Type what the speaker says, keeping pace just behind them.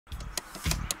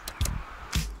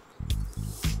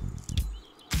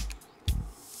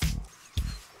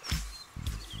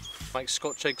Make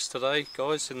Scotch eggs today,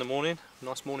 guys, in the morning.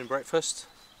 Nice morning breakfast.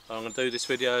 I'm going to do this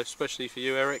video especially for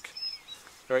you, Eric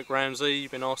Ramsey.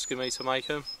 You've been asking me to make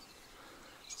them.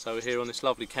 So we're here on this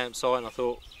lovely campsite and I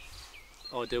thought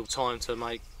ideal time to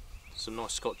make some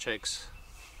nice Scotch eggs.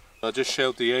 I just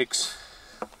shelled the eggs.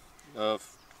 I've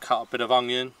cut a bit of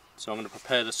onion, so I'm going to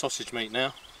prepare the sausage meat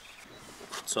now.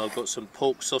 So I've got some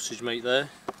pork sausage meat there.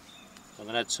 I'm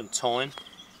going to add some thyme.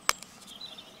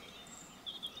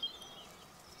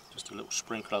 Just a little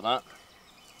sprinkle of that.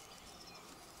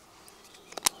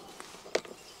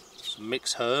 Some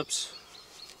mixed herbs.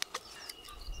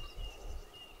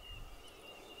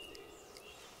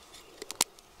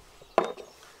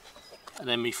 And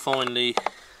then me finely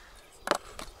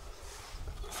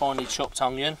chopped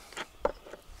onion.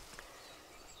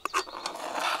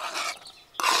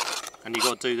 And you've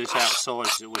got to do this outside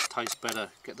because it always tastes better.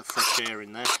 Get the fresh air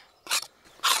in there.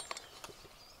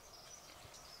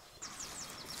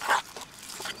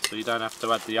 So you don't have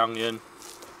to add the onion.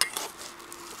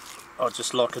 I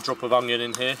just like a drop of onion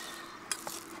in here.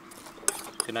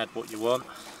 You can add what you want.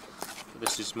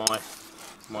 This is my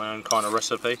own kind of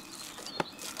recipe.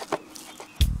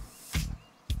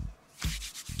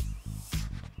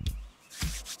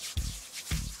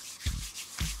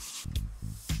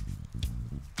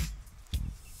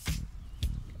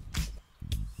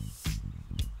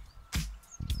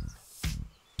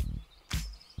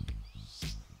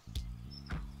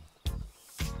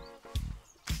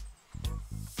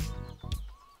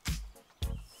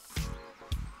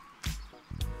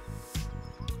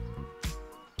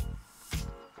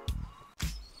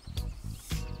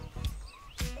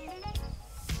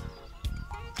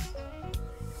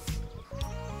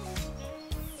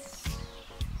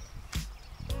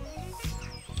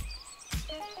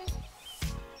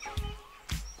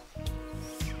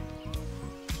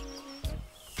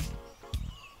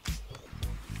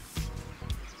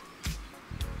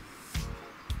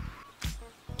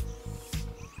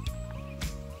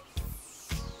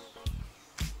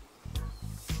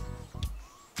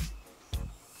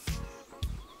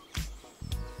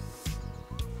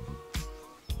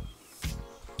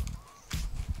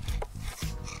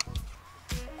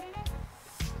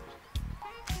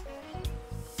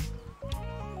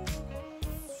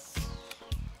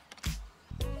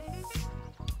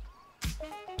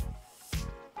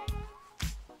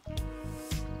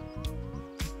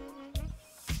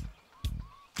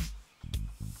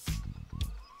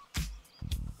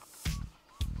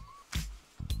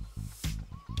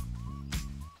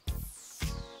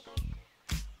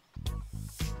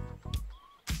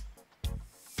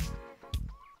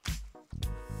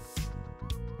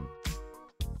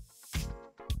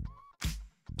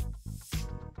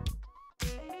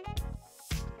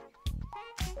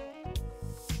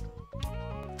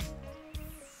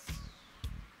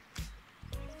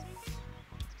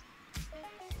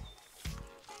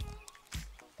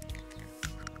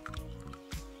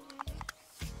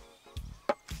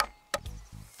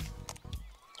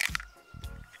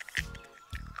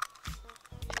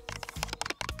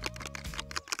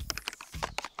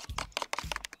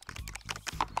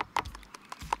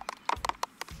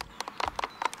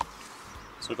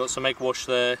 So I've got some egg wash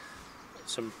there,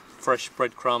 some fresh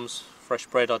breadcrumbs, fresh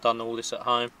bread. I've done all this at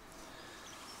home.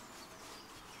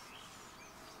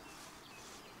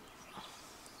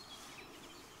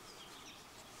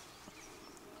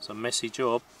 It's a messy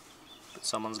job, but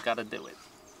someone's got to do it.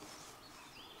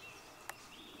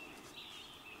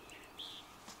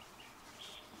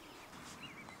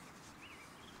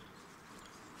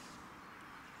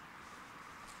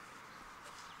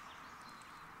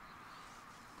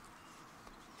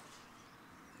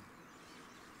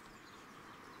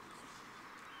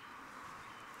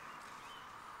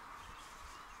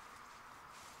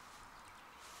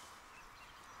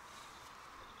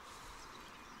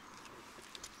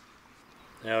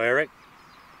 Now, Eric,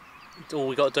 all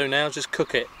we got to do now is just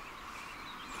cook it.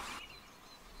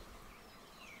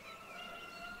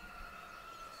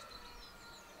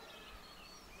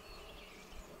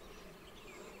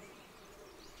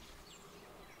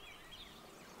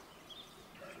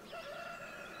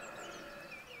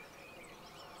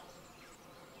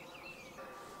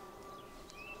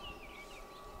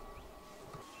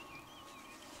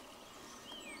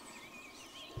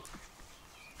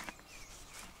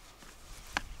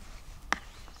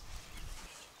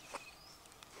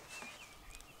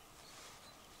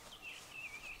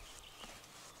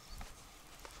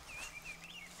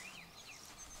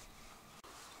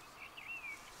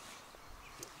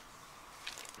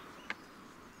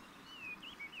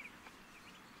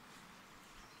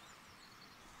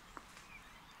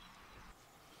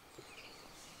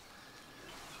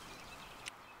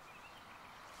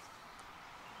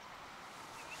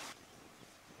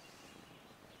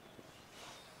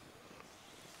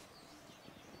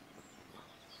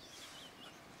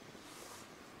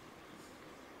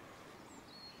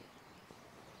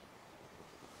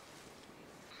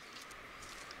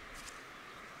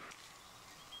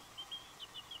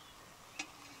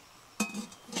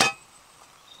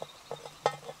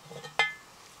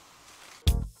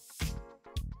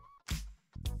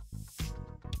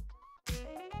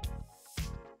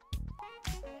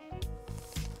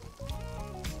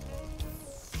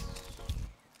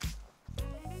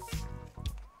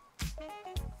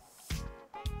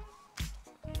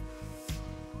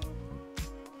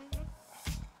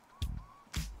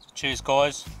 Cheers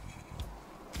guys.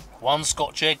 One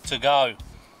Scotch egg to go.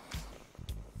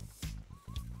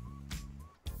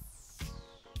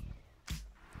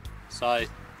 So,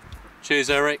 cheers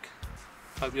Eric.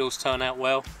 Hope yours turn out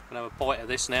well. I'm gonna have a bite of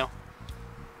this now.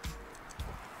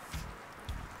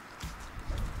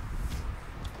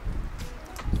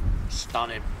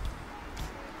 Stunning.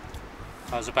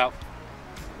 I was about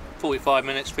 45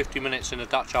 minutes, 50 minutes in a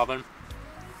Dutch oven,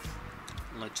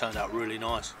 and it turned out really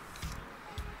nice.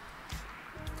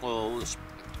 All the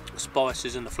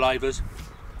spices and the flavours.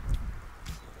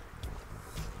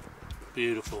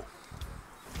 Beautiful.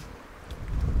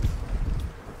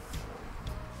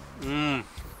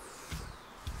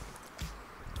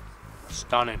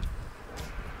 Stunning.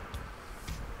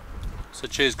 So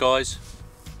cheers guys,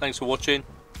 thanks for watching.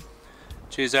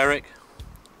 Cheers Eric,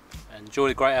 and enjoy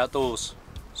the great outdoors.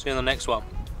 See you in the next one.